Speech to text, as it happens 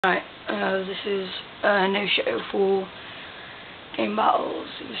Right, this is no show for game battles.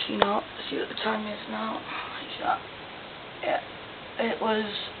 You see now, see what the time is now. See that? Yeah, it was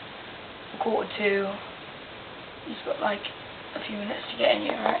 1:45. He's got like a few minutes to get in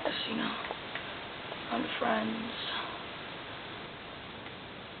here, right? Let's see now. And friends.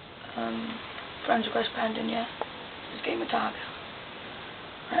 Friends request pending, yeah. This game attack.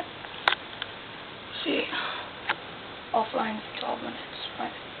 Right. See. Offline for 12 minutes,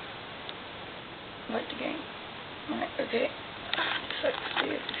 right? Right the game. Right, okay. Just like to see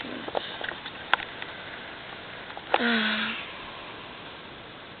it a few minutes.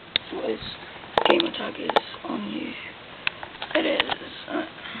 What is game attack is on you. It is. I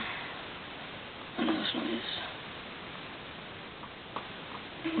know that's not his.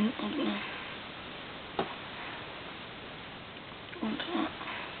 I don't know. One time.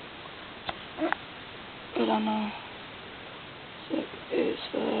 But I know. So it's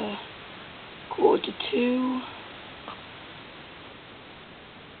 1:45.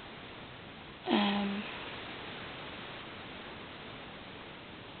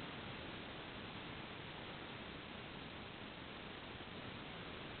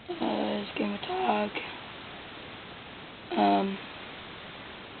 It's game attack.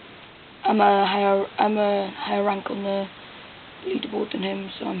 I'm a higher rank on the leaderboard than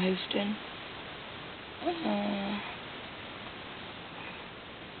him, so I'm hosting.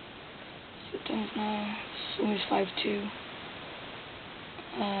 So it times now. It's almost 5-2.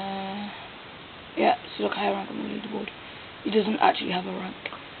 Yeah, so look, higher rank on the leaderboard. He doesn't actually have a rank.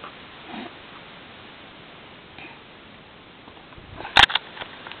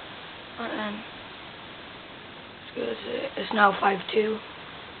 Right then. Let's go to, it's now 5-2.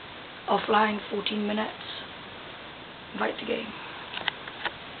 Offline, 14 minutes. Invite to game.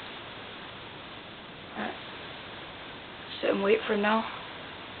 Right. Sit and wait for him now.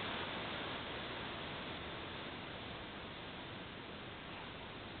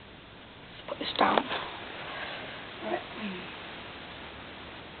 Let's put this down. Right.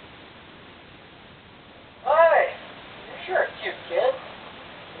 Hi! You're sure a cute kid.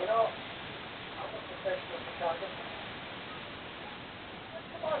 You know, I'm a professional photographer.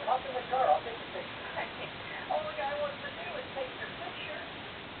 Come on, hop in the car. I'll take your picture. All the guy wants to do is take your picture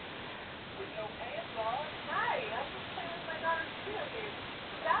with no pants on. Hi, I'm just playing with my daughter's video game.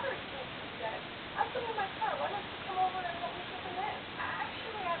 The battery's still too dead. I'm sitting in my car. Why don't you come over and help me put them in?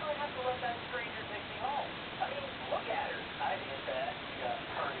 Actually, I might have to let that stranger take me home. I mean, look at her. I did that. She got a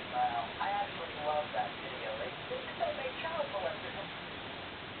pretty mouth. I actually love that video. They said they child molested him.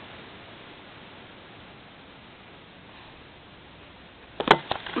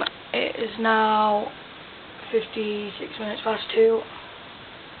 It is now 56 minutes past 2.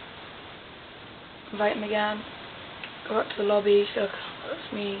 Invite him again. Go back to the lobby. So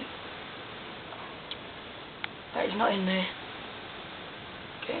that's me. Right, he's not in there.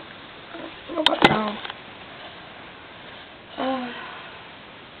 Okay. Go back down.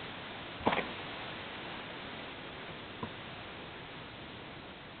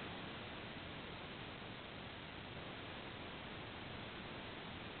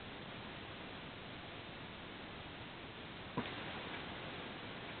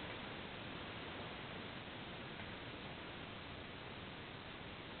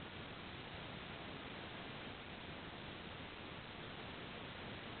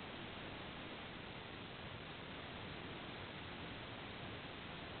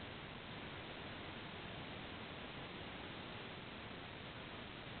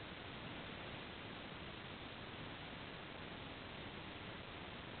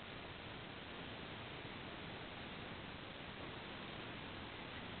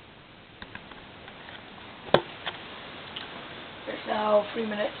 It's now 3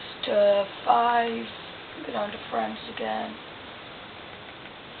 minutes to 5. Go down to friends again.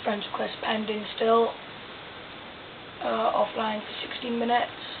 Friends request pending still. Offline for 16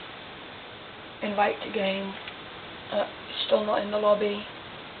 minutes. Invite to game. Still not in the lobby.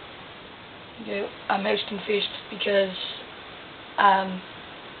 I'm hosting first because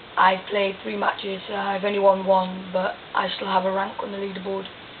I've played 3 matches. I've only won 1, but I still have a rank on the leaderboard,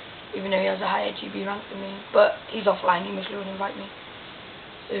 even though he has a higher GB rank than me. But he's offline, he must go and invite me.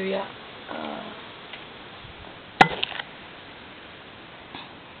 So yeah.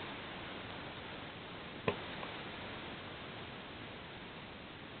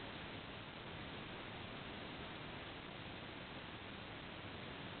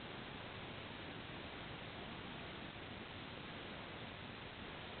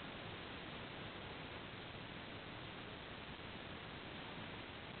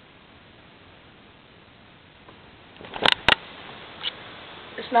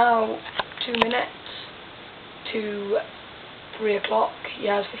 now 2 minutes to 3 o'clock. He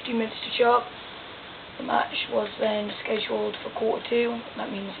has 15 minutes to show up. The match was then scheduled for 2:45.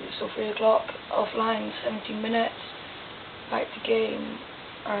 That means it's still 3 o'clock. Offline 17 minutes. Back to game.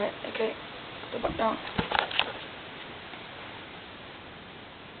 Alright, okay. Go back down.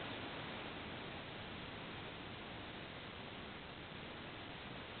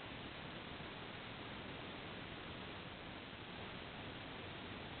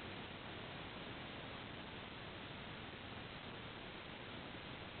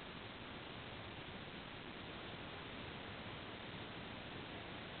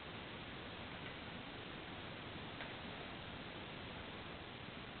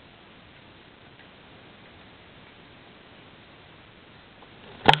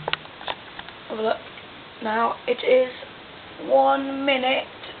 Have a look. Now it is 1 minute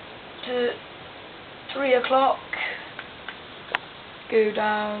to 3 o'clock. Go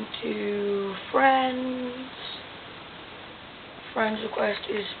down to friends. Friends request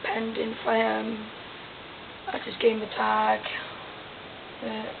is pending for him. I just gave him a tag.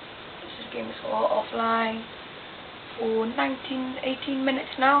 This is game is offline for 18 minutes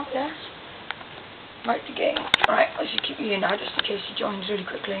now. Yes. Right to game. Alright, I should keep you in now just in case he joins really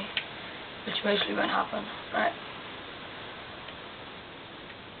quickly, which mostly won't happen. Right.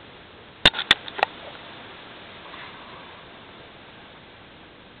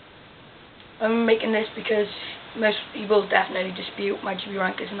 I'm making this because most people definitely dispute my GB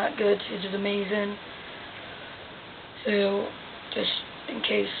rank isn't that good. It is amazing. So, just in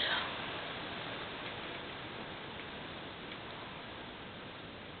case.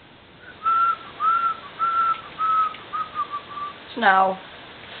 It's now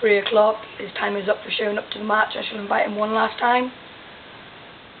 3 o'clock. His time is up for showing up to the match. I shall invite him one last time.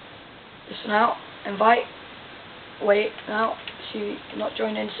 Listen out. Invite. Wait. Now. See. Not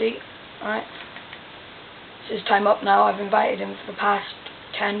join in. See. Alright. It's his time up now. I've invited him for the past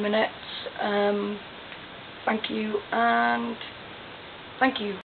 10 minutes. Thank you and thank you.